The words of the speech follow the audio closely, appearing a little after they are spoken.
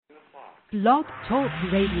Blog Talk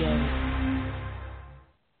Radio.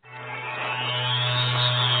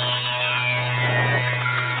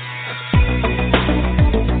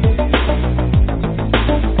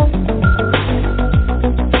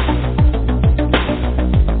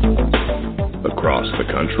 Across the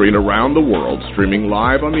country and around the world, streaming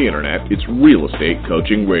live on the internet, it's Real Estate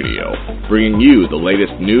Coaching Radio, bringing you the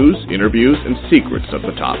latest news, interviews, and secrets of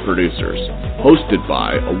the top producers. Hosted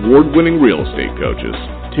by award-winning real estate coaches,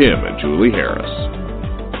 Tim and Julie Harris.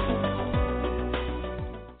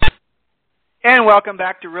 And welcome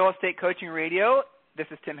back to Real Estate Coaching Radio. This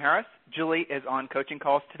is Tim Harris. Julie is on coaching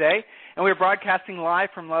calls today, and we're broadcasting live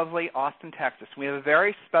from lovely Austin, Texas. We have a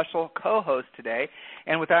very special co-host today,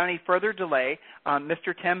 and without any further delay,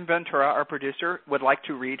 Mr. Tim Ventura, our producer, would like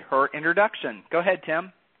to read her introduction. Go ahead,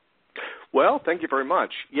 Tim. Well, thank you very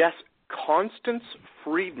much. Yes, Constance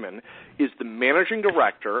Friedman is the managing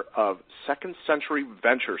director of Second Century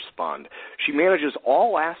Ventures Fund. She manages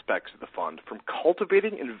all aspects of the fund, from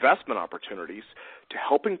cultivating investment opportunities to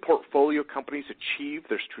helping portfolio companies achieve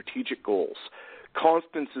their strategic goals.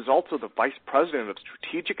 Constance is also the vice president of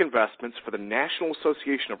strategic investments for the National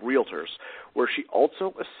Association of Realtors, where she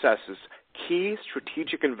also assesses key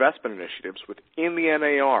strategic investment initiatives within the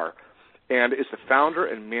NAR, and is the founder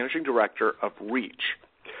and managing director of REACH,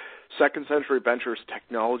 Second Century Ventures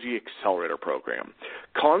Technology Accelerator Program.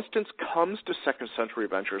 Constance comes to Second Century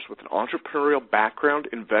Ventures with an entrepreneurial background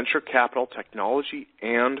in venture capital, technology,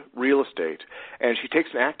 and real estate, and she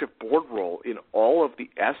takes an active board role in all of the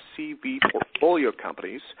SCV portfolio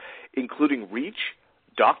companies, including REACH,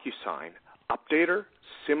 DocuSign, Updater,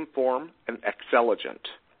 SimForm, and Xceligent.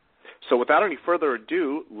 So without any further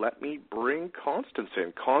ado, let me bring Constance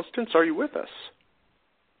in. Constance, are you with us?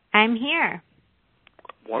 I'm here.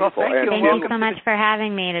 Wonderful. Well, thank you so much for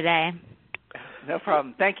having me today. No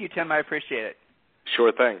problem. Thank you, Tim. I appreciate it.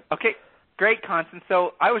 Sure thing. Okay, great, Constance.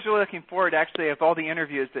 So I was really looking forward, actually, of all the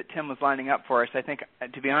interviews that Tim was lining up for us. I think,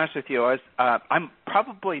 to be honest with you, I'm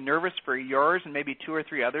probably nervous for yours and maybe two or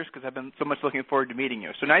three others because I've been so much looking forward to meeting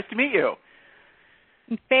you. So nice to meet you.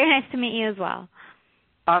 Very nice to meet you as well.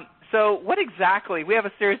 So what exactly, we have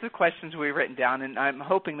a series of questions we've written down, and I'm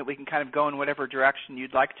hoping that we can kind of go in whatever direction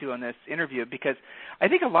you'd like to on this interview, because I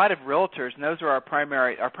think a lot of realtors, and those are our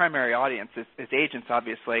primary audience as agents,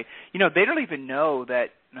 obviously, they don't even know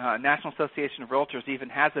that National Association of Realtors even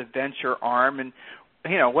has a venture arm, and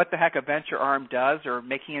what the heck a venture arm does or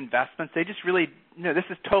making investments. They just really, this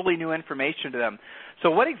is totally new information to them. So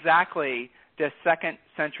what exactly does Second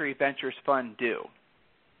Century Ventures Fund do?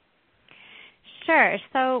 Sure.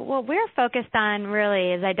 So what we're focused on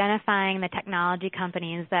really is identifying the technology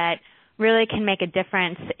companies that really can make a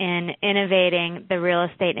difference in innovating the real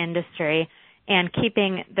estate industry and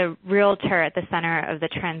keeping the realtor at the center of the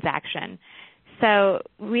transaction. So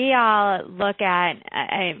we all look at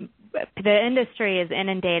the industry is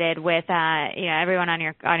inundated with everyone on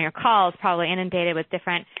your call is probably inundated with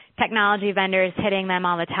different technology vendors hitting them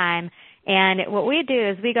all the time. And what we do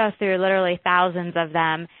is we go through literally thousands of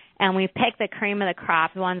them, and we pick the cream of the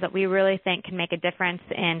crop, the ones that we really think can make a difference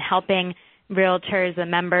in helping realtors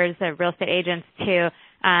and members of real estate agents to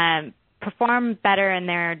perform better in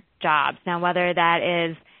their jobs. Now, whether that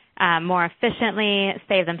is more efficiently,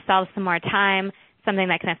 save themselves some more time, something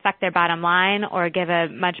that can affect their bottom line, or give a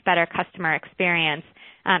much better customer experience.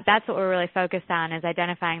 That's what we're really focused on, is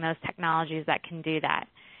identifying those technologies that can do that.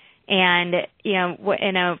 And,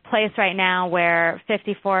 in a place right now where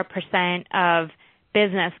 54% of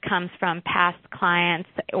business comes from past clients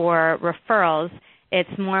or referrals, it's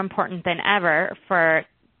more important than ever for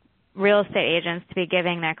real estate agents to be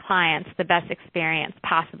giving their clients the best experience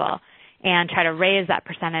possible and try to raise that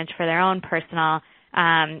percentage for their own personal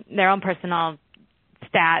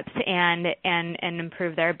stats and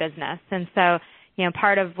improve their business. And so,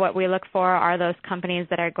 part of what we look for are those companies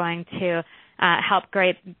that are going to help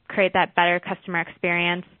create that better customer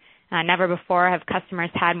experience. Never before have customers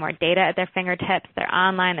had more data at their fingertips. They're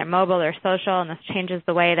online, they're mobile, they're social, and this changes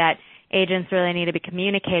the way that agents really need to be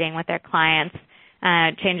communicating with their clients.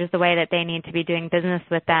 Changes the way that they need to be doing business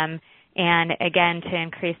with them. And, again, to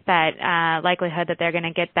increase that likelihood that they're going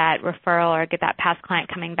to get that referral or get that past client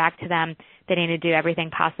coming back to them, they need to do everything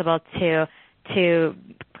possible to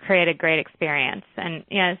create a great experience. And,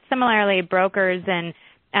 similarly, brokers and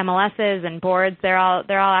MLSs and boards, they're all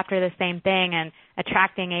after the same thing, and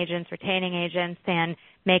attracting agents, retaining agents, and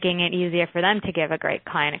making it easier for them to give a great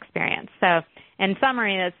client experience. So in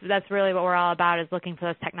summary, that's really what we're all about, is looking for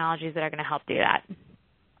those technologies that are going to help do that.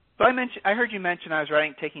 So I heard you mention, I was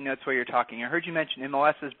taking notes while you were talking. I heard you mention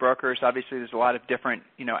MLSs, brokers. Obviously, there's a lot of different,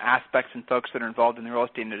 aspects and folks that are involved in the real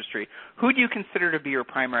estate industry. Who do you consider to be your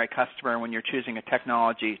primary customer when you're choosing a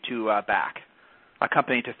technology to back, a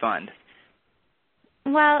company to fund?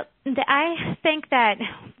 Well, I think that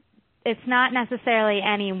it's not necessarily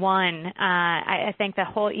any one. I think the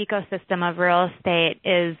whole ecosystem of real estate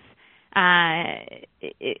is a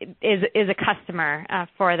customer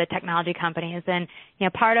for the technology companies, and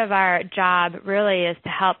part of our job really is to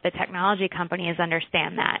help the technology companies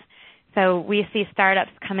understand that. So we see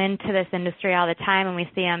startups come into this industry all the time, and we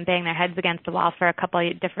see them bang their heads against the wall for a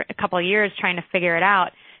couple of years trying to figure it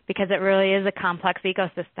out, because it really is a complex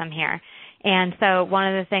ecosystem here. And so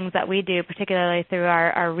one of the things that we do, particularly through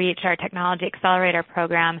our REACH, our Technology Accelerator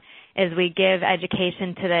program, is we give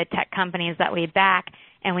education to the tech companies that we back,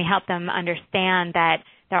 and we help them understand that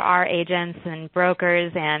there are agents and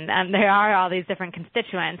brokers and there are all these different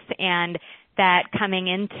constituents, and that coming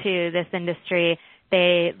into this industry,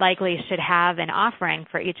 they likely should have an offering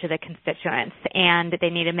for each of the constituents, and they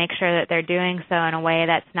need to make sure that they're doing so in a way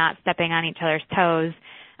that's not stepping on each other's toes,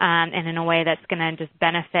 and in a way that's going to just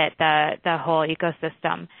benefit the whole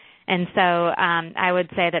ecosystem. And so I would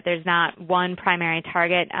say that there's not one primary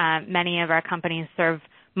target. Many of our companies serve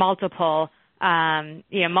multiple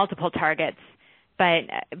targets.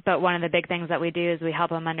 But one of the big things that we do is we help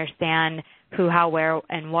them understand who, how, where,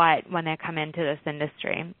 and what when they come into this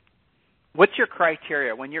industry. What's your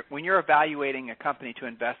criteria when you're evaluating a company to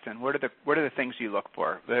invest in? What are the things you look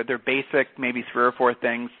for? They're basic, maybe 3 or 4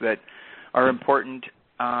 things that are important.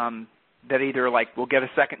 That either we'll get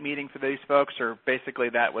a second meeting for these folks, or basically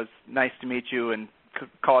that was nice to meet you and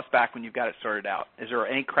call us back when you've got it sorted out. Is there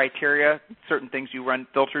any criteria, certain things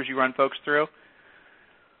filters you run folks through?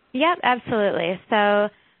 Yep, absolutely. So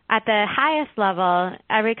at the highest level,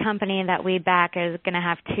 every company that we back is going to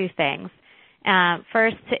have 2 things.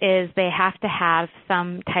 First is they have to have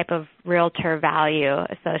some type of realtor value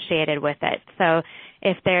associated with it. So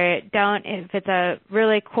if it's a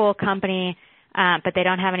really cool company, but they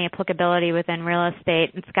don't have any applicability within real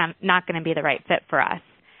estate, it's not going to be the right fit for us.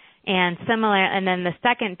 And then the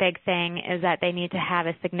second big thing is that they need to have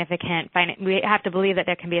we have to believe that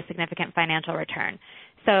there can be a significant financial return.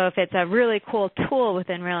 So if it's a really cool tool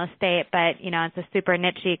within real estate, but it's a super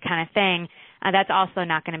niche-y kind of thing, that's also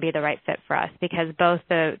not going to be the right fit for us, because both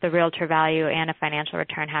the realtor value and a financial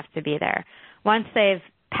return have to be there. Once they've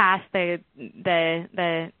passed the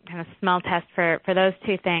kind of smell test for those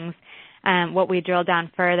 2 things, what we drill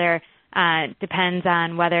down further depends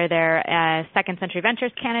on whether they're a Second Century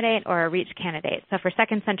Ventures candidate or a REACH candidate. So for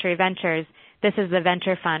Second Century Ventures, this is the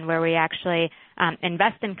venture fund where we actually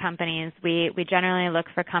invest in companies. We generally look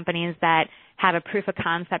for companies that have a proof of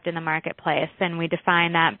concept in the marketplace, and we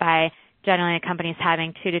define that by generally companies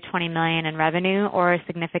having $2 to $20 million in revenue or a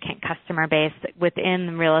significant customer base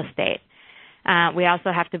within real estate. We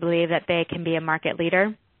also have to believe that they can be a market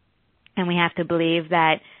leader, and we have to believe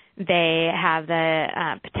that they have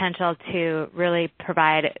the potential to really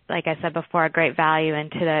provide, like I said before, great value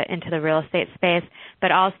into the real estate space,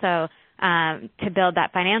 but also to build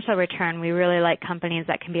that financial return, we really like companies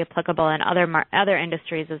that can be applicable in other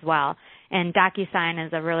industries as well. And DocuSign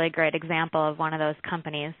is a really great example of one of those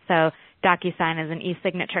companies. So DocuSign is an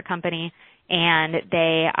e-signature company, and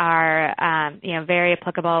they are very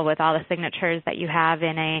applicable with all the signatures that you have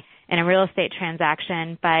in a real estate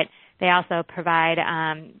transaction, but they also provide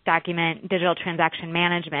digital transaction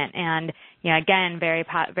management, and again, very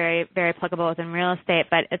applicable within real estate,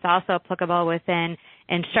 but it's also applicable within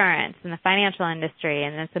insurance and the financial industry,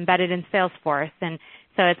 and it's embedded in Salesforce, and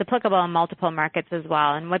so it's applicable in multiple markets as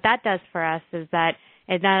well. And what that does for us is that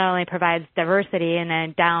it not only provides diversity in a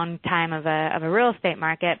downtime of a real estate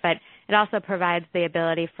market, but it also provides the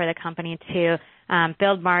ability for the company to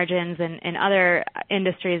build margins in other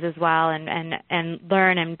industries as well, and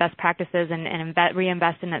learn and best practices and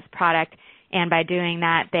reinvest in its product. And by doing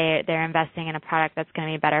that, they're investing in a product that's going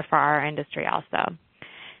to be better for our industry also.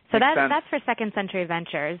 So that's for Second Century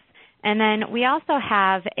Ventures. And then we also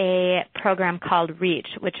have a program called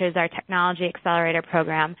REACH, which is our Technology Accelerator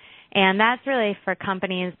program. And that's really for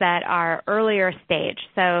companies that are earlier stage.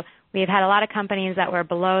 So we've had a lot of companies that were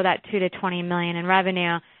below that $2 to $20 million in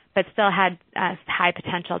revenue, but still had high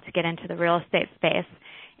potential to get into the real estate space.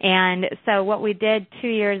 And so what we did 2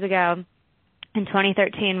 years ago, in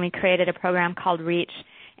 2013, we created a program called REACH,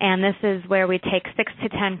 and this is where we take 6 to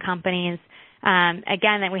 10 companies.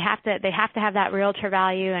 Again, that they have to have that realtor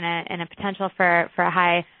value and a potential for a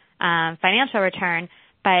high financial return,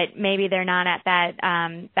 but maybe they're not at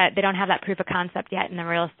that they don't have that proof of concept yet in the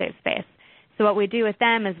real estate space. So what we do with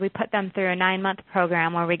them is we put them through a 9-month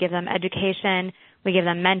program where we give them education, we give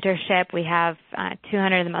them mentorship. We have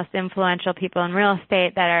 200 of the most influential people in real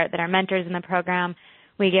estate that are mentors in the program.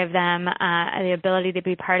 We give them the ability to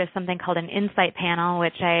be part of something called an insight panel,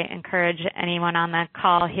 which I encourage anyone on the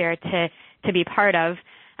call here to be part of.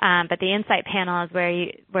 But the insight panel is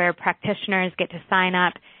where practitioners get to sign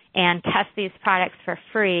up and test these products for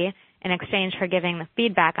free in exchange for giving the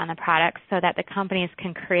feedback on the products so that the companies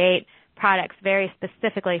can create products very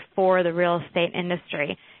specifically for the real estate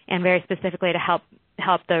industry and very specifically to help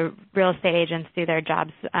the real estate agents do their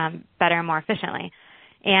jobs better and more efficiently.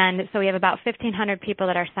 And so we have about 1,500 people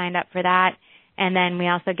that are signed up for that, and then we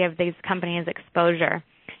also give these companies exposure.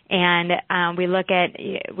 And we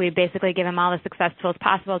basically give them all the success tools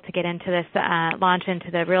possible to get into this, launch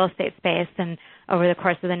into the real estate space. And over the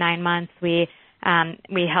course of the 9 months, we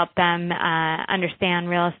help them understand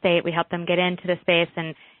real estate. We help them get into the space,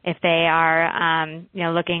 and if they are,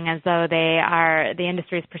 looking as though the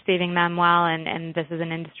industry is perceiving them well, and this is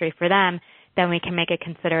an industry for them, then we can make a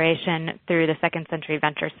consideration through the Second Century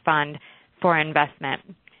Ventures Fund for investment.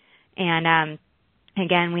 And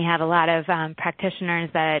again, we have a lot of practitioners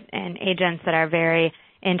and agents that are very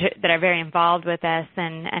involved with this.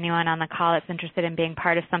 And anyone on the call that's interested in being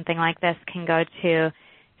part of something like this can go to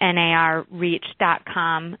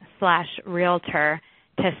narreach.com/realtor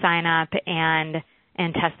to sign up and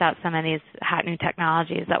test out some of these hot new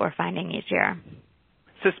technologies that we're finding each year.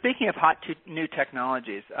 So speaking of hot new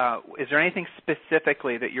technologies, is there anything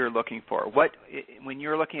specifically that you're looking for? When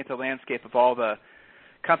you're looking at the landscape of all the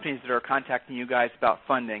companies that are contacting you guys about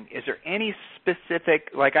funding, is there any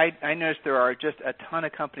specific, like I noticed there are just a ton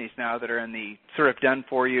of companies now that are in the sort of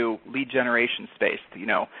done-for-you lead generation space.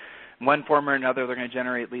 One form or another, they're going to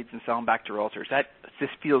generate leads and sell them back to realtors.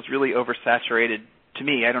 This feels really oversaturated to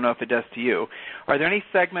me. I don't know if it does to you. Are there any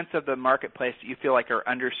segments of the marketplace that you feel like are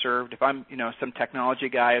underserved? If I'm, some technology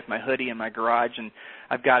guy with my hoodie in my garage and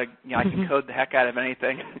I've got I can code the heck out of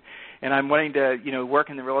anything, and I'm wanting to, work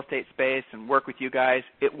in the real estate space and work with you guys,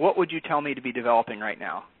 what would you tell me to be developing right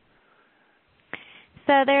now?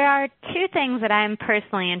 So there are two things that I'm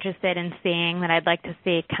personally interested in seeing that I'd like to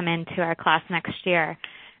see come into our class next year.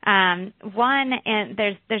 One, and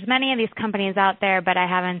there's many of these companies out there, but I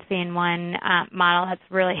haven't seen one model that's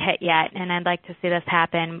really hit yet, and I'd like to see this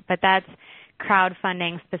happen. But that's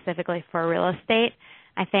crowdfunding specifically for real estate.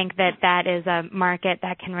 I think that is a market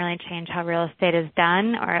that can really change how real estate is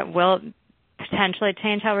done, or it will potentially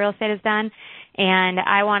change how real estate is done. And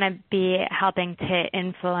I want to be helping to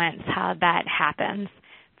influence how that happens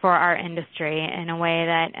for our industry in a way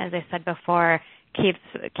that, as I said before, keeps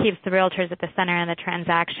the realtors at the center of the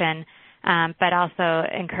transaction, but also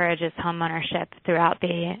encourages homeownership throughout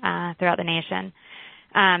the nation.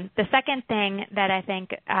 The second thing that I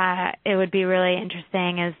think it would be really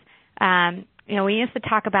interesting is, we used to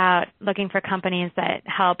talk about looking for companies that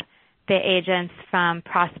help the agents from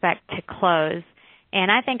prospect to close,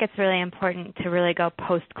 and I think it's really important to really go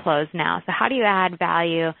post-close now. So how do you add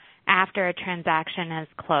value after a transaction has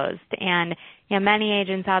closed? And many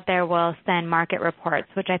agents out there will send market reports,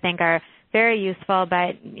 which I think are very useful,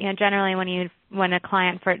 but generally when a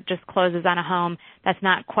client just closes on a home, that's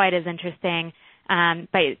not quite as interesting.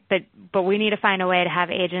 But we need to find a way to have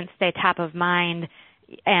agents stay top of mind,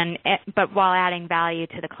 but while adding value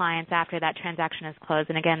to the clients after that transaction is closed.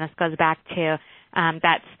 And again, this goes back to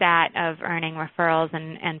that stat of earning referrals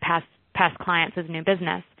and past clients as new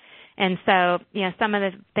business. And so, some of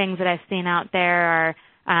the things that I've seen out there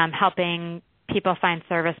are helping people find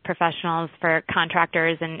service professionals for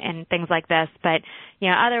contractors and things like this. But,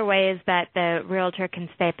 other ways that the realtor can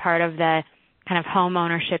stay part of the kind of home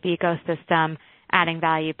ownership ecosystem, adding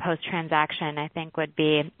value post-transaction, I think would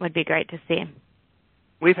be great to see.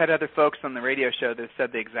 We've had other folks on the radio show that have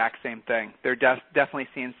said the exact same thing. There definitely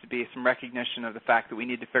seems to be some recognition of the fact that we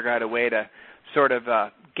need to figure out a way to sort of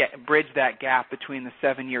bridge that gap between the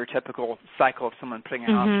 7-year typical cycle of someone putting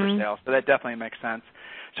a house for sale. So that definitely makes sense.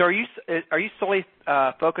 So are you solely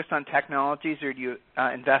focused on technologies, or do you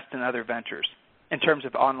invest in other ventures in terms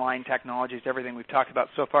of online technologies? Everything we've talked about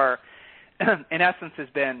so far, in essence, has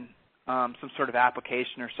been some sort of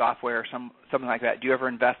application or software or something like that. Do you ever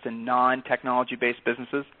invest in non-technology-based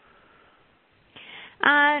businesses?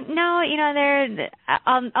 No,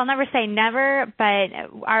 I'll never say never, but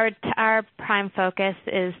our prime focus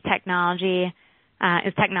is technology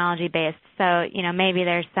based. So maybe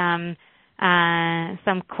there's some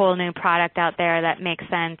cool new product out there that makes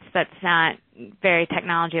sense that's not very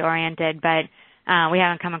technology oriented, but we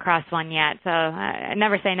haven't come across one yet. So I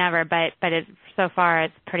never say never, but so far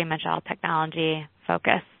it's pretty much all technology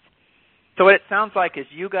focused. So what it sounds like is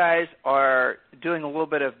you guys are doing a little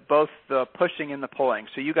bit of both the pushing and the pulling.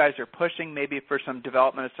 So you guys are pushing maybe for some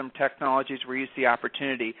development of some technologies where you see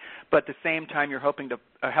opportunity, but at the same time you're helping to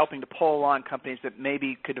pull along companies that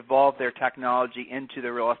maybe could evolve their technology into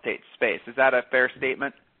the real estate space. Is that a fair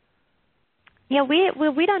statement? Yeah,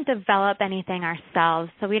 we don't develop anything ourselves,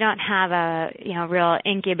 so we don't have a real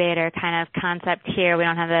incubator kind of concept here. We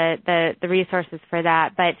don't have the resources for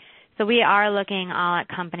that, but so we are looking all at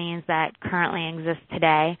companies that currently exist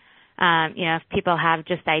today. If people have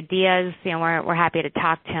just ideas, we're happy to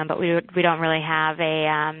talk to them, but we don't really have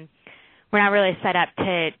we're not really set up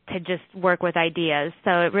to just work with ideas.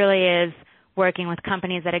 So it really is working with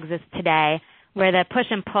companies that exist today. Where the push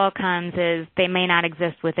and pull comes is they may not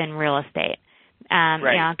exist within real estate.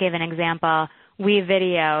 Right. I'll give an example.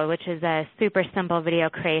 WeVideo, which is a super simple video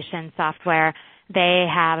creation software, they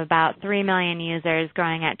have about 3 million users,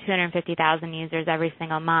 growing at 250,000 users every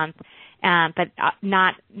single month, but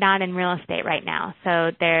not in real estate right now.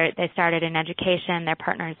 So they started in education. They're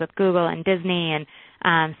partners with Google and Disney and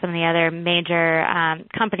some of the other major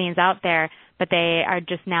companies out there, but they are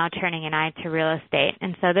just now turning an eye to real estate.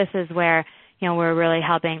 And so this is where we're really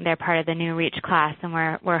helping. They're part of the new Reach class, and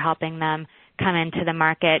we're helping them come into the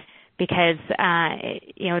market because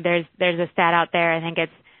there's a stat out there. I think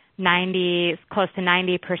it's close to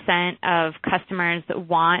 90% of customers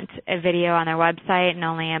want a video on their website, and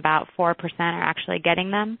only about 4% are actually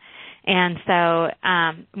getting them. And so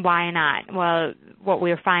why not? Well, what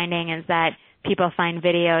we're finding is that people find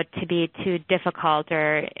video to be too difficult,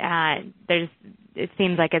 or it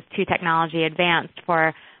seems like it's too technology advanced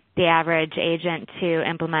for the average agent to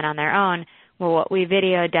implement on their own. Well, what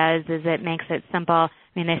WeVideo does is it makes it simple. I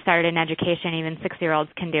mean, they started in education. Even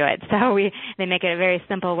 6-year-olds can do it. So they make it a very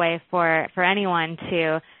simple way for anyone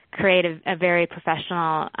to create a very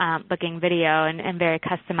professional looking video and very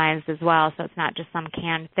customized as well. So it's not just some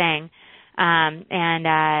canned thing, and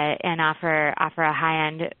offer a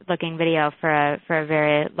high-end looking video for a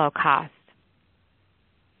very low cost.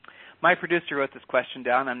 My producer wrote this question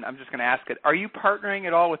down. I'm just going to ask it. Are you partnering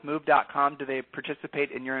at all with Move.com? Do they participate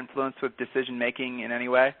in your influence with decision-making in any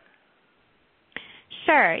way?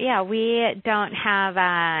 Sure. Yeah, we don't have.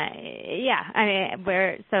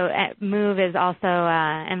 Move is also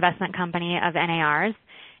an investment company of NAR's,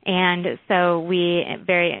 and so we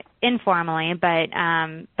very informally, but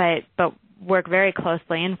work very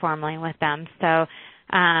closely informally with them. So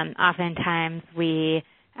oftentimes we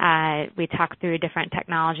talk through different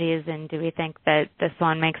technologies, and do we think that this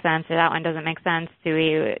one makes sense or that one doesn't make sense?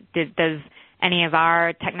 Does any of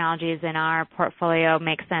our technologies in our portfolio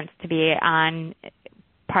make sense to be on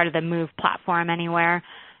part of the Move platform anywhere?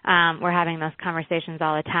 We're having those conversations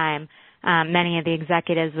all the time. Many of the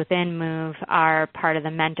executives within Move are part of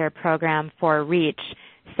the mentor program for Reach,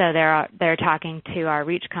 so they're talking to our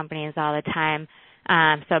Reach companies all the time.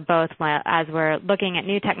 So both as we're looking at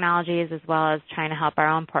new technologies as well as trying to help our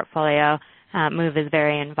own portfolio, Move is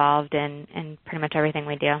very involved in pretty much everything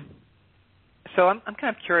we do. So I'm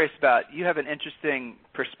kind of curious about, you have an interesting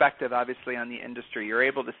perspective, obviously, on the industry. You're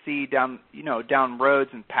able to see down roads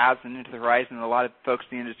and paths and into the horizon that a lot of folks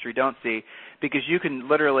in the industry don't see, because you can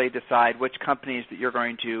literally decide which companies that you're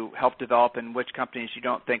going to help develop and which companies you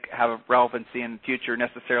don't think have a relevancy in the future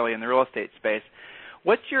necessarily in the real estate space.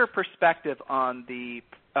 What's your perspective on the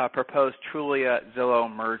proposed Trulia-Zillow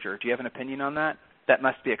merger? Do you have an opinion on that? That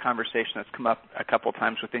must be a conversation that's come up a couple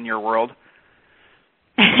times within your world.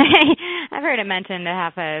 I've heard it mentioned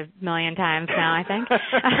 500,000 times now, I think.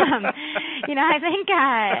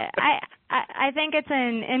 I think it's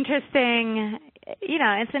an interesting,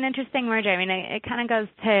 it's an interesting merger. I mean, it kind of goes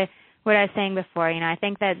to what I was saying before. I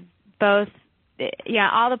think that both,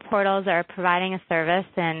 all the portals are providing a service,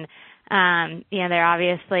 and they're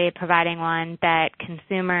obviously providing one that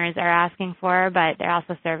consumers are asking for, but they're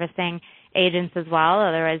also servicing agents as well.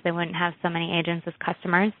 Otherwise, they wouldn't have so many agents as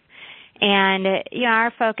customers. And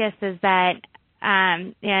our focus is that,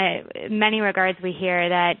 in many regards, we hear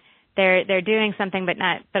that they're doing something,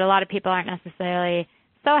 but a lot of people aren't necessarily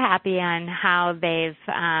so happy on how they've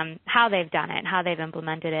done it, how they've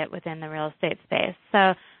implemented it within the real estate space. So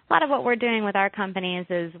a lot of what we're doing with our companies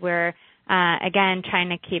is we're again trying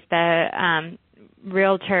to keep the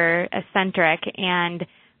realtor centric, and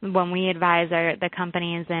when we advise the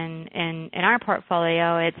companies in our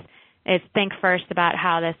portfolio, it's think first about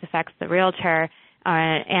how this affects the realtor,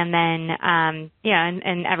 and then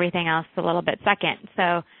and everything else a little bit second.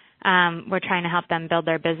 So we're trying to help them build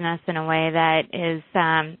their business in a way that is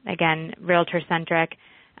again realtor centric,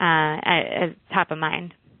 top of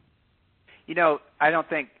mind. I don't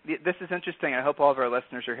think this is interesting. I hope all of our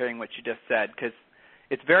listeners are hearing what you just said, because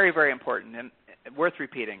it's very, very important and worth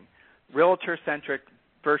repeating. Realtor-centric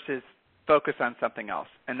versus focus on something else.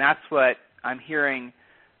 And that's what I'm hearing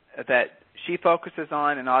that she focuses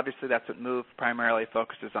on, and obviously that's what Move primarily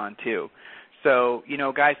focuses on too. So,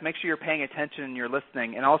 guys, make sure you're paying attention and you're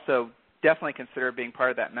listening, and also definitely consider being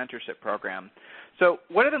part of that mentorship program. So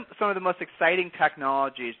what are some of the most exciting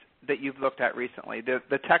technologies that you've looked at recently?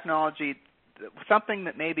 The technology, something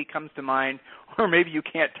that maybe comes to mind, or maybe you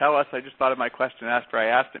can't tell us. I just thought of my question after I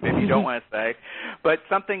asked it. Maybe you don't want to say. But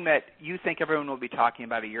something that you think everyone will be talking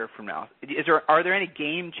about a year from now. Are there any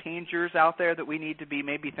game changers out there that we need to be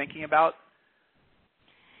maybe thinking about?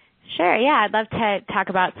 Sure, yeah. I'd love to talk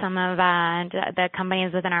about some of the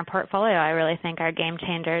companies within our portfolio I really think are game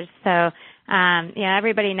changers. So,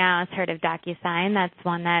 everybody now has heard of DocuSign. That's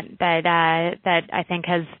one that I think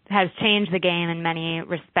has changed the game in many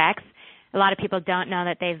respects. A lot of people don't know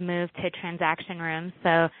that they've moved to transaction rooms,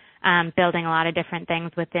 so building a lot of different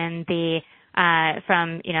things within the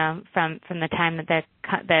from the time that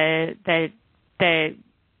the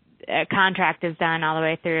contract is done all the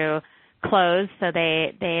way through close, so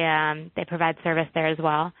they provide service there as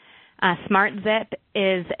well. SmartZip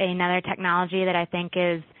is another technology that I think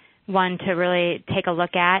is one to really take a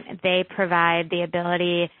look at. They provide the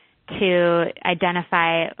ability to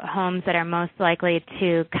identify homes that are most likely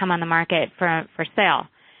to come on the market for sale.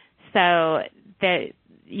 So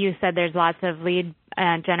you said there's lots of lead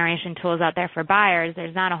generation tools out there for buyers.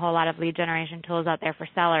 There's not a whole lot of lead generation tools out there for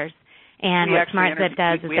sellers. And what SmartZip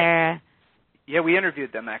does is Yeah, we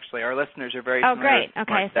interviewed them, actually. Our listeners are very familiar. Oh, great.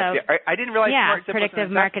 Okay, so I didn't realize SmartZip predictive was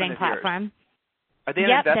an marketing platform. Are they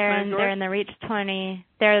an investment? They're in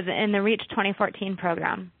the Reach 2014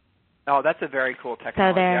 program. Oh, that's a very cool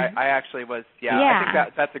technology. So I actually was, I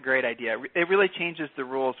think that's a great idea. It really changes the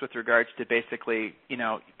rules with regards to basically,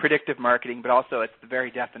 predictive marketing, but also it's the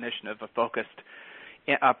very definition of a focused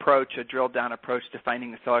approach, a drilled down approach to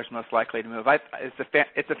finding the sellers most likely to move.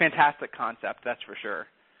 It's a fantastic concept, that's for sure.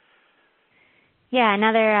 Yeah,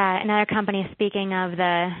 another company, speaking of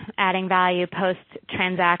the adding value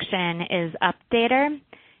post-transaction, is Updater.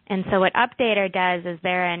 And so what Updater does is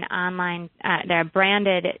they're an online, they're a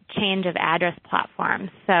branded change of address platform.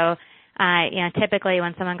 So, typically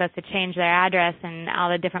when someone goes to change their address and all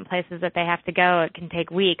the different places that they have to go, it can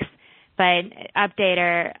take weeks. But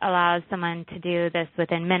Updater allows someone to do this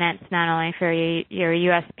within minutes, not only for your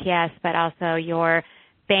USPS, but also your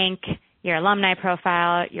bank, your alumni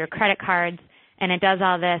profile, your credit cards. And it does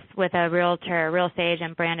all this with a real estate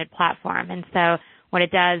agent branded platform. And so what it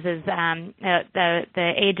does is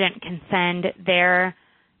the agent can send their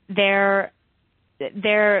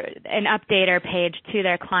an Updater page to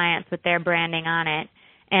their clients with their branding on it.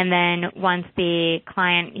 And then once the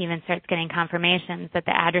client even starts getting confirmations that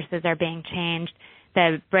the addresses are being changed,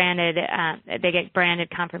 they get branded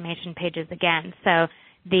confirmation pages again. So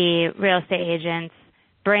the real estate agent's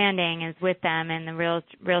branding is with them, and the real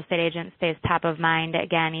estate agent stays top of mind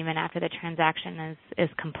again even after the transaction is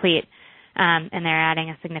complete, and they're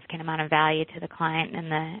adding a significant amount of value to the client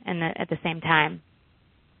at the same time.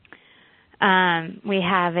 We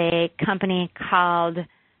have a company called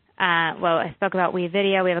I spoke about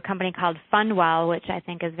WeVideo. We have a company called Fundwell, which I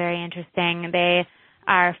think is very interesting. They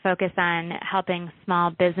are focused on helping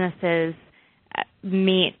small businesses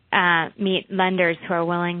meet lenders who are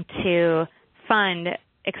willing to fund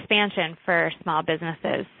expansion for small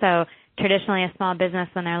businesses. So traditionally a small business,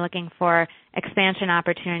 when they're looking for expansion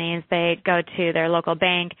opportunities, they go to their local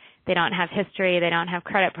bank. They don't have history, they don't have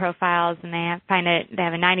credit profiles, and they have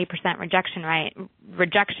a 90%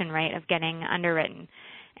 rejection rate of getting underwritten.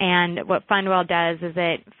 And what Fundwell does is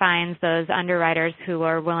it finds those underwriters who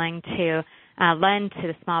are willing to lend to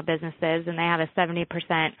the small businesses, and they have a 70%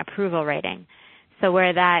 approval rating. So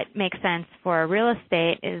where that makes sense for real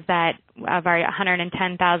estate is that of our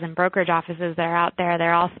 110,000 brokerage offices that are out there,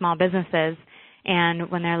 they're all small businesses. And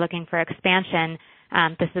when they're looking for expansion,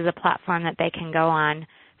 this is a platform that they can go on.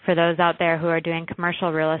 For those out there who are doing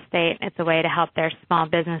commercial real estate, it's a way to help their small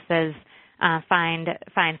businesses find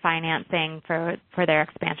financing for their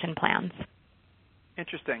expansion plans.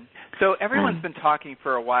 Interesting. So everyone's been talking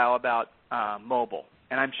for a while about mobile,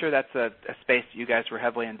 and I'm sure that's a space that you guys were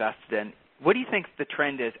heavily invested in. What do you think the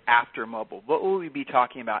trend is after mobile? What will we be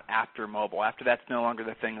talking about after mobile, after that's no longer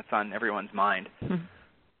the thing that's on everyone's mind?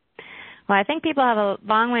 Well, I think people have a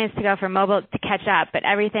long ways to go for mobile to catch up, but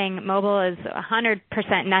mobile is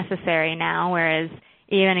 100% necessary now, whereas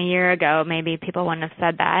even a year ago maybe people wouldn't have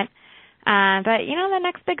said that. But, the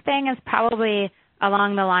next big thing is probably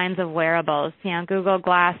along the lines of wearables. Google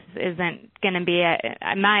Glass isn't going to be,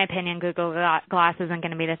 in my opinion, Google Glass isn't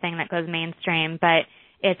going to be the thing that goes mainstream, but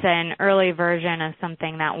it's an early version of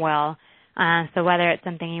something that will. So whether it's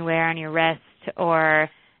something you wear on your wrist or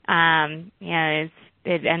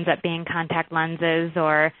it ends up being contact lenses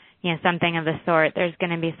or something of the sort, there's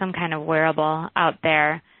going to be some kind of wearable out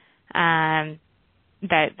there that'll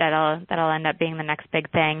end up being the next big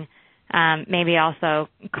thing. Maybe also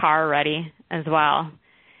car ready as well.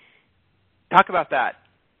 Talk about that.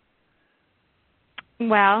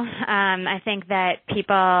 Well, I think that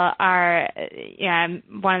people are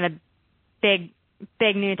one of the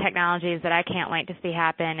big new technologies that I can't wait to see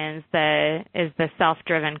happen is the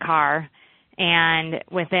self-driven car. And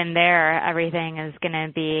within there, everything is going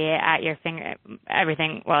to be at your finger.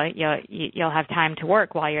 Everything. Well, you'll have time to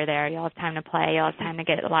work while you're there. You'll have time to play. You'll have time to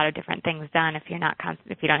get a lot of different things done if you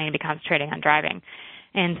don't need to be concentrating on driving.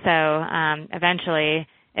 And so eventually,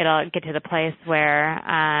 it'll get to the place where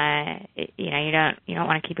you don't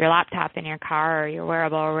want to keep your laptop in your car or your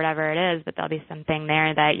wearable or whatever it is, but there'll be something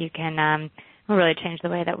there that you can will really change the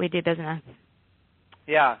way that we do business.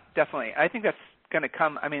 Yeah, definitely. I think that's going to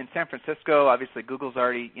come. I mean, in San Francisco, obviously Google's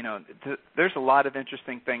already, there's a lot of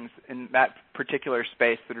interesting things in that particular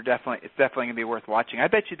space that are definitely going to be worth watching. I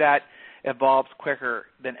bet you that evolves quicker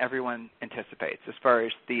than everyone anticipates as far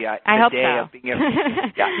as the day of being able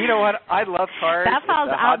to. Yeah, you know what? I love cars. That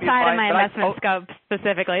falls outside of my investment scope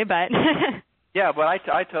specifically, but. Yeah, but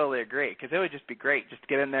I totally agree because it would just be great just to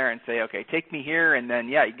get in there and say, okay, take me here, and then,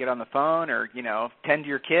 you get on the phone or, tend to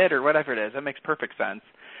your kid or whatever it is. That makes perfect sense.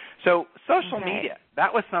 So social media,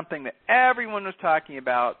 that was something that everyone was talking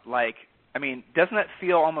about. Doesn't that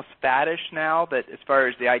feel almost faddish now that as far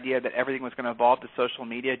as the idea that everything was going to evolve to social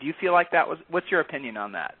media? Do you feel like that was – what's your opinion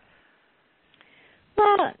on that?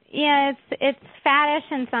 Well, yeah, it's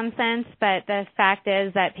faddish in some sense, but the fact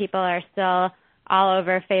is that people are still all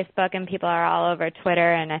over Facebook and people are all over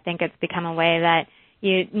Twitter, and I think it's become a way that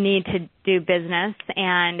you need to do business,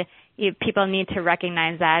 and people need to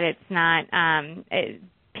recognize that. It's not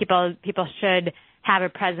people should have a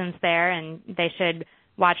presence there, and they should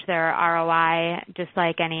watch their ROI just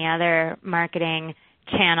like any other marketing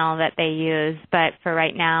channel that they use. But for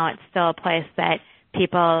right now, it's still a place that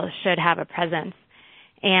people should have a presence.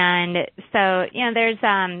 And so, there's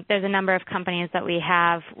a number of companies that we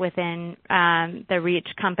have within the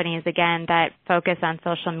Reach companies, again, that focus on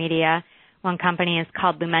social media. One company is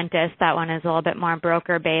called Lumentus. That one is a little bit more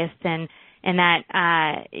broker-based, and that,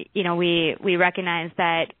 we recognize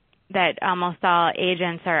that almost all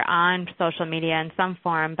agents are on social media in some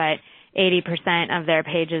form, but 80% of their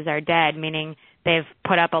pages are dead, meaning they've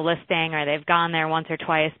put up a listing or they've gone there once or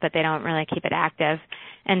twice, but they don't really keep it active.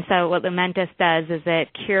 And so what Lumentus does is it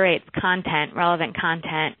curates content, relevant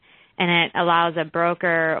content, and it allows a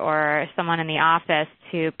broker or someone in the office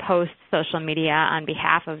to post social media on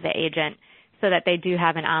behalf of the agent so that they do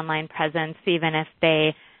have an online presence, even if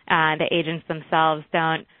the agents themselves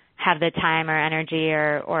don't have the time or energy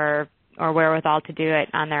or wherewithal to do it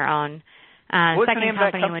on their own. What's second the name company,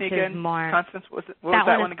 of that company which again? is more Constance, what was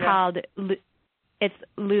that one again? Called it's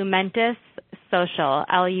Lumentus Social,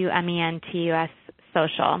 Lumentus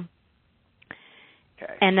Social.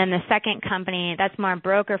 Okay. And then the second company, that's more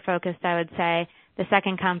broker-focused, I would say. The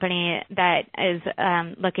second company that is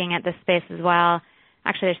looking at this space as well,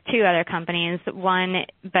 actually there's two other companies. One,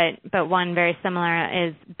 but one very similar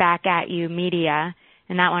is Back At You Media,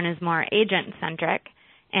 and that one is more agent-centric.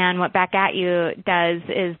 And what Back At You does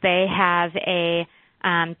is they have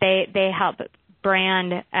they help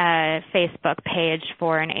brand a Facebook page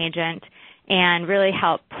for an agent and really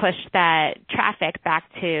help push that traffic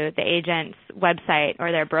back to the agent's website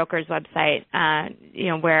or their broker's website,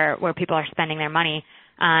 where people are spending their money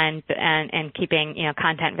on and keeping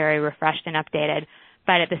content very refreshed and updated.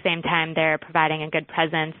 But at the same time, they're providing a good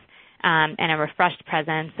presence and a refreshed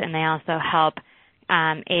presence, and they also help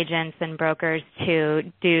agents and brokers to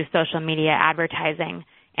do social media advertising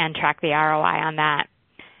and track the ROI on that.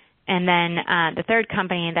 And then the third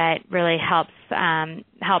company that really helps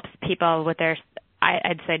people with their,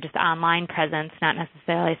 I'd say, just online presence, not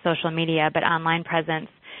necessarily social media, but online presence,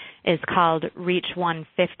 is called Reach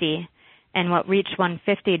 150. And what Reach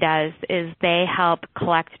 150 does is they help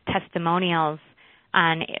collect testimonials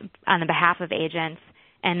on the behalf of agents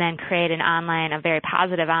and then create a very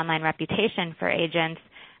positive online reputation for agents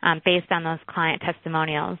based on those client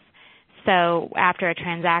testimonials. So after a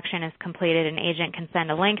transaction is completed, an agent can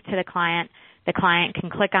send a link to the client. The client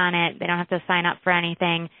can click on it. They don't have to sign up for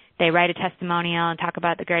anything. They write a testimonial and talk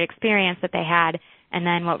about the great experience that they had. And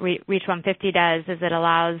then what Reach 150 does is it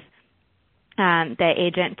allows the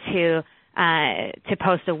agent to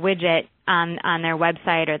post a widget on their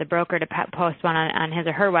website, or the broker to post one on his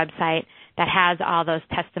or her website that has all those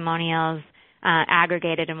testimonials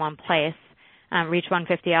aggregated in one place. Reach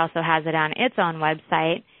 150 also has it on its own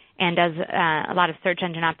website and does a lot of search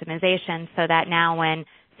engine optimization so that now when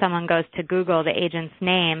someone goes to Google the agent's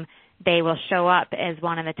name, they will show up as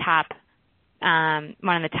one of the top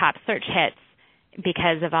search hits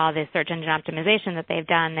because of all the search engine optimization that they've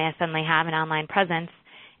done. They suddenly have an online presence,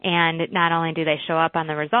 and not only do they show up on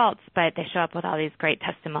the results, but they show up with all these great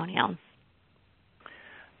testimonials.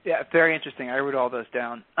 Yeah, very interesting. I wrote all those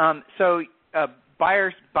down.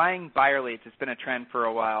 Buying buyer leads has been a trend for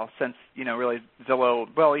a while since, really Zillow,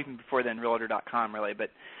 well, even before then, Realtor.com really. But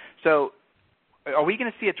so are we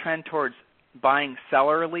going to see a trend towards buying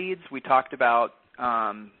seller leads? We talked about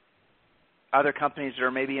other companies that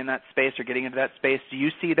are maybe in that space or getting into that space. Do you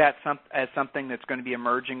see that as something that's going to be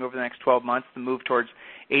emerging over the next 12 months, the move towards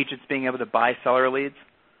agents being able to buy seller leads?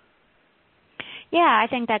 Yeah, I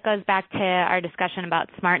think that goes back to our discussion about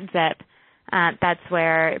SmartZip. That's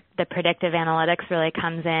where the predictive analytics really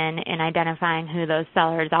comes in identifying who those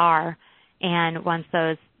sellers are. And once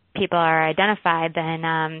those people are identified, then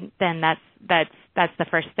that's the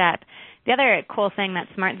first step. The other cool thing that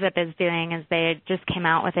SmartZip is doing is they just came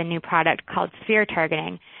out with a new product called sphere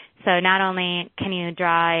targeting. So not only can you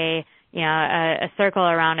draw a circle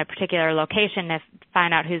around a particular location to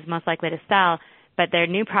find out who's most likely to sell, but their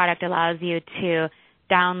new product allows you to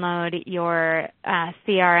download your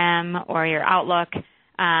CRM or your Outlook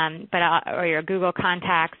or your Google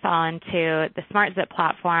Contacts all into the SmartZip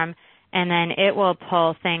platform, and then it will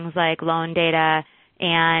pull things like loan data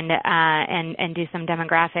and do some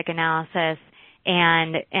demographic analysis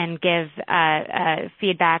and give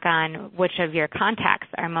feedback on which of your contacts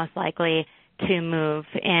are most likely to move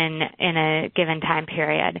in a given time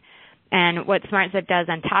period. And what SmartZip does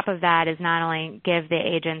on top of that is not only give the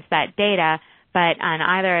agents that data, but on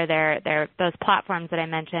either of those platforms that I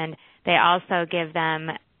mentioned, they also give them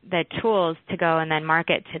the tools to go and then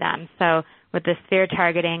market to them. So with the sphere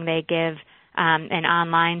targeting, they give an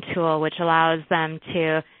online tool which allows them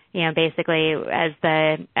to, basically as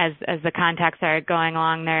the contacts are going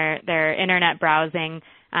along their internet browsing,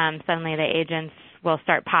 suddenly the agents will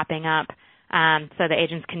start popping up. So the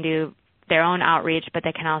agents can do their own outreach, but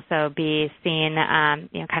they can also be seen,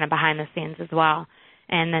 kind of behind the scenes as well.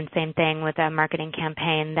 And then same thing with a marketing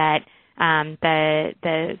campaign that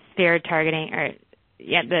the sphere targeting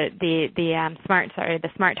the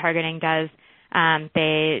smart targeting does.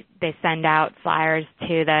 They send out flyers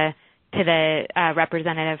to the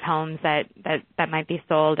representative homes that might be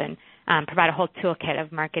sold and provide a whole toolkit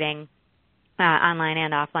of marketing, online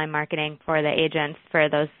and offline marketing for the agents for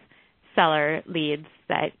those seller leads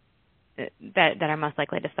that are most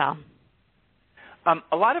likely to sell.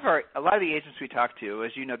 A lot of the agents we talk to,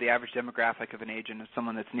 as you know, the average demographic of an agent is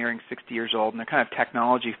someone that's nearing 60 years old, and they're kind of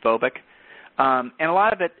technology phobic. And a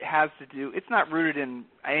lot of it has to do, it's not rooted in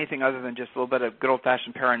anything other than just a little bit of good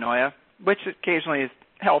old-fashioned paranoia, which occasionally is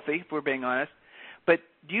healthy, if we're being honest. But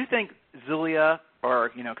do you think Zillia,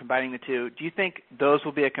 or, combining the two, do you think those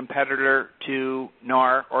will be a competitor to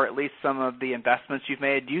NAR, or at least some of the investments you've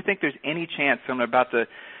made? Do you think there's any chance, I'm about to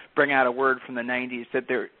bring out a word from the 90s, that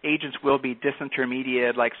their agents will be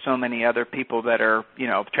disintermediated like so many other people that are,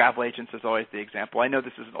 travel agents is always the example. I know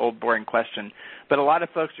this is an old, boring question, but a lot of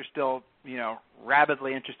folks are still,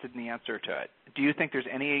 rabidly interested in the answer to it. Do you think there's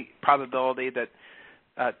any probability that,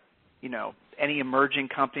 any emerging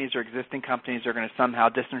companies or existing companies are going to somehow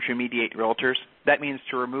disintermediate realtors? That means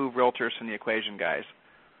to remove realtors from the equation, guys.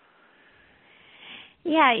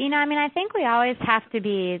 Yeah, I think we always have to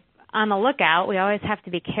be on the lookout. We always have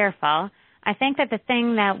to be careful. I think that the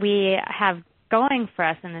thing that we have going for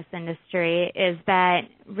us in this industry is that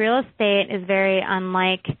real estate is very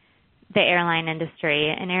unlike the airline industry.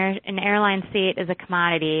 An airline seat is a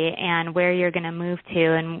commodity, and where you're going to move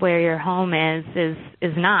to and where your home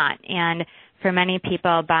is not. And for many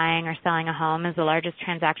people, buying or selling a home is the largest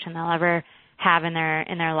transaction they'll ever have in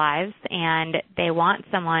their lives, and they want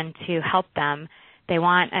someone to help them. They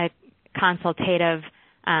want a consultative,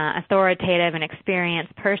 authoritative, and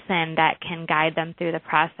experienced person that can guide them through the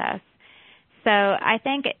process. So I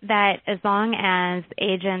think that as long as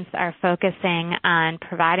agents are focusing on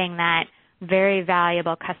providing that very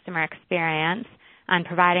valuable customer experience, on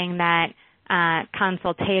providing that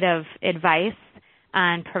consultative advice,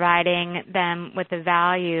 on providing them with the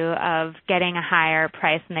value of getting a higher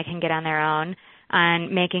price than they can get on their own,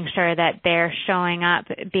 on making sure that they're showing up,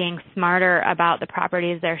 being smarter about the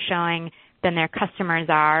properties they're showing than their customers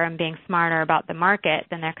are, and being smarter about the market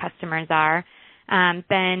than their customers are,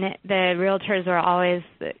 then the realtors will always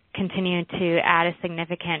continue to add a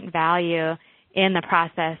significant value in the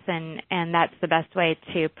process, and that's the best way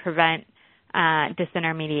to prevent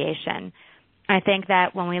disintermediation. I think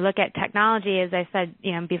that when we look at technology, as I said,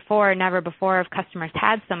 before, never before have customers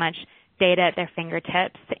had so much data at their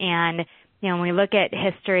fingertips. And, when we look at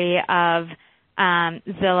history of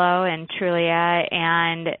Zillow and Trulia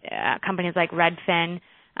and companies like Redfin,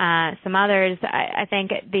 some others, I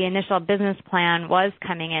think the initial business plan was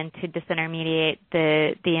coming in to disintermediate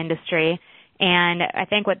the industry. And I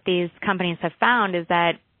think what these companies have found is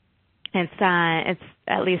that it's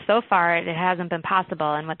at least so far it hasn't been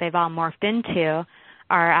possible, and what they've all morphed into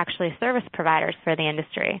are actually service providers for the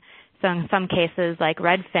industry. So in some cases, like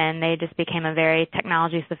Redfin, they just became a very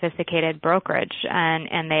technology sophisticated brokerage,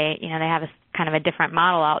 and they have a kind of a different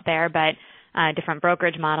model out there, but a different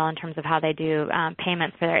brokerage model in terms of how they do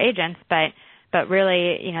payments for their agents, but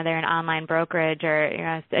really, they're an online brokerage or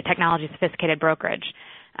a technology sophisticated brokerage.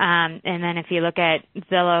 And then if you look at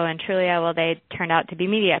Zillow and Trulia, well, they turned out to be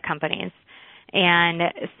media companies. And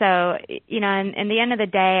so, in the end of the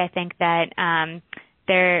day, I think that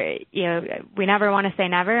we never want to say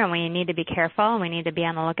never, and we need to be careful, and we need to be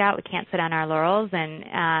on the lookout. We can't sit on our laurels, and,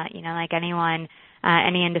 like anyone,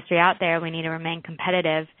 any industry out there, we need to remain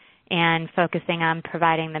competitive, and focusing on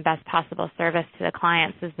providing the best possible service to the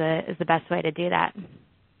clients is the best way to do that.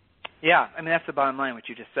 Yeah, that's the bottom line, what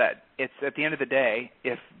you just said. It's at the end of the day,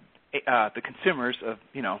 if the consumers of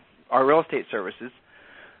our real estate services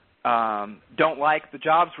don't like the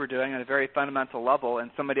jobs we're doing at a very fundamental level, and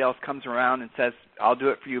somebody else comes around and says, I'll do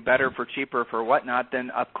it for you better, for cheaper, for whatnot, then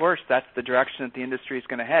of course that's the direction that the industry is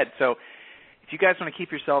going to head. So if you guys want to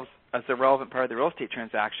keep yourselves as a relevant part of the real estate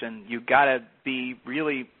transaction, you've got to be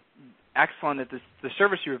really excellent at the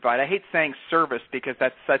service you provide. I hate saying service because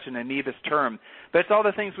that's such an amoebus term, but it's all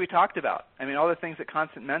the things we talked about. All the things that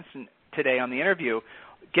Constance mentioned today on the interview.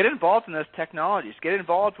 Get involved in those technologies. Get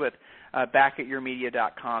involved with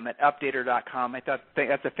backatyourmedia.com, at updater.com. I think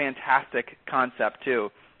that's a fantastic concept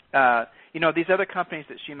too. These other companies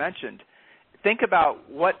that she mentioned, think about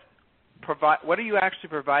what are you actually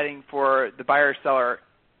providing for the buyer or seller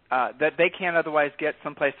that they can't otherwise get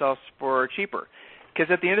someplace else for cheaper. Because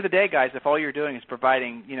at the end of the day, guys, if all you're doing is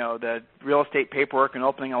providing, the real estate paperwork and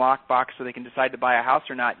opening a lockbox so they can decide to buy a house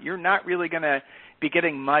or not, you're not really going to be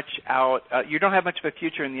getting much out. You don't have much of a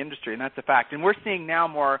future in the industry, and that's a fact. And we're seeing now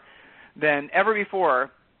more than ever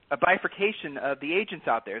before a bifurcation of the agents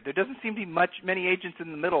out there. There doesn't seem to be many agents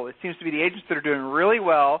in the middle. It seems to be the agents that are doing really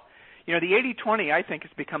well. The 80-20, I think,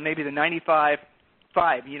 has become maybe the 95-5,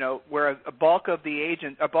 where a bulk of the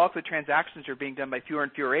transactions are being done by fewer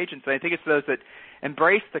and fewer agents. And I think it's those that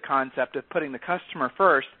embrace the concept of putting the customer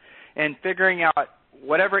first and figuring out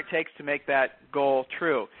whatever it takes to make that goal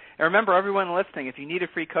true. And remember, everyone listening, if you need a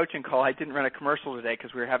free coaching call, I didn't run a commercial today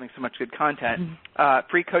because we were having so much good content.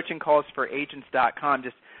 Free coaching calls for agents.com.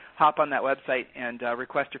 Just hop on that website and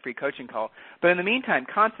request a free coaching call. But in the meantime,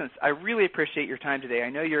 Constance, I really appreciate your time today.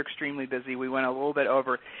 I know you're extremely busy. We went a little bit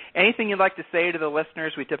over. Anything you'd like to say to the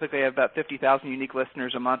listeners? We typically have about 50,000 unique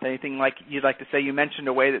listeners a month. Anything you'd like to say? You mentioned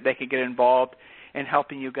a way that they could get involved in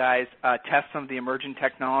helping you guys test some of the emerging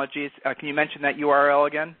technologies. Can you mention that URL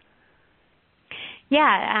again?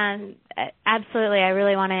 Yeah, absolutely. I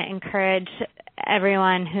really want to encourage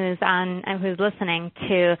everyone who's listening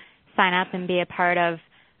to sign up and be a part of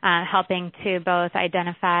helping to both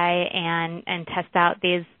identify and test out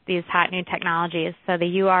these hot new technologies. So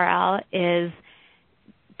the URL is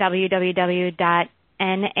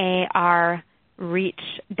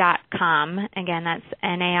www.narreach.com. Again, that's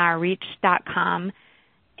narreach.com.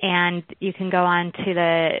 And you can go on to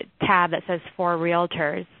the tab that says For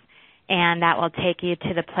Realtors, and that will take you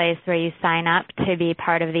to the place where you sign up to be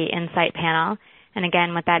part of the Insight Panel. And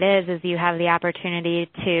again, what that is you have the opportunity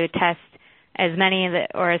to test as many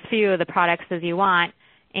or as few of the products as you want,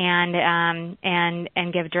 and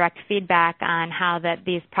give direct feedback on how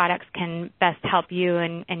these products can best help you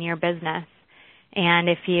and your business. And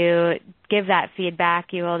if you give that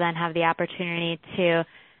feedback, you will then have the opportunity to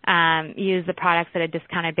use the products at a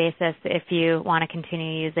discounted basis if you want to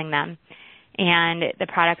continue using them. And the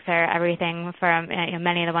products are everything from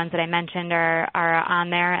many of the ones that I mentioned are on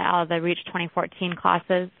there, all of the Reach 2014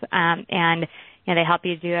 classes, and they help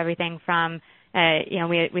you do everything from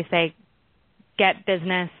we say get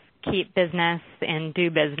business, keep business, and do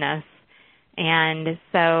business. And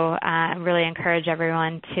so I really encourage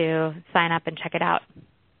everyone to sign up and check it out.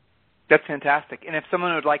 That's fantastic. And if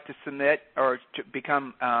someone would like to submit or to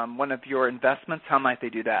become one of your investments, how might they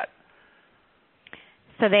do that?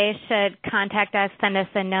 So they should contact us, send us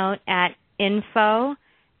a note at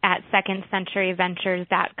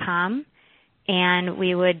info@secondcenturyventures.com, and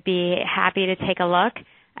we would be happy to take a look.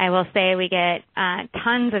 I will say we get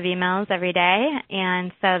tons of emails every day,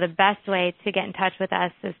 and so the best way to get in touch with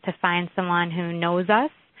us is to find someone who knows us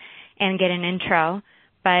and get an intro.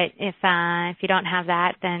 But if you don't have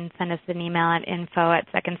that, then send us an email at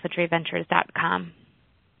info@secondcenturyventures.com.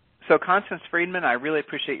 So, Constance Friedman, I really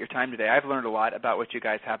appreciate your time today. I've learned a lot about what you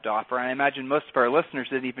guys have to offer, and I imagine most of our listeners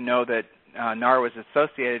didn't even know that NAR was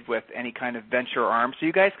associated with any kind of venture arm. So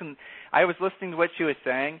you guys can, I was listening to what she was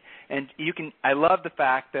saying, and I love the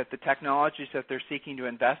fact that the technologies that they're seeking to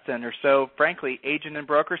invest in are so, frankly, agent and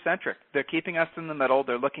broker centric. They're keeping us in the middle.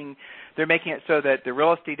 They're making it so that the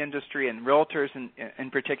real estate industry and realtors in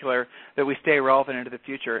particular, that we stay relevant into the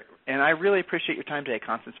future. And I really appreciate your time today,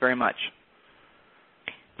 Constance, very much.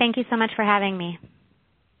 Thank you so much for having me.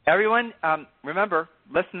 Everyone, remember,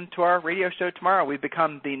 listen to our radio show tomorrow. We've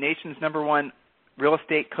become the nation's #1 real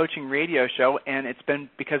estate coaching radio show, and it's been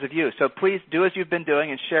because of you. So please do as you've been doing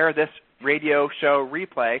and share this radio show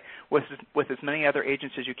replay with as many other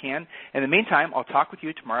agents as you can. In the meantime, I'll talk with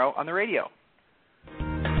you tomorrow on the radio.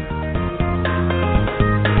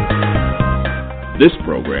 This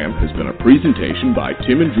program has been a presentation by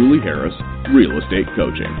Tim and Julie Harris, Real Estate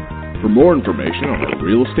Coaching. For more information on our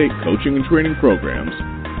real estate coaching and training programs,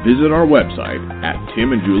 visit our website at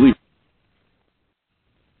Tim and Julie.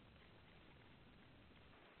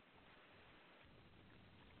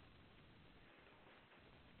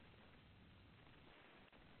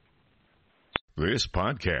 This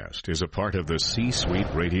podcast is a part of the C-Suite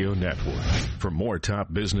Radio Network. For more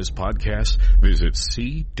top business podcasts, visit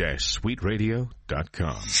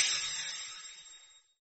c-suiteradio.com.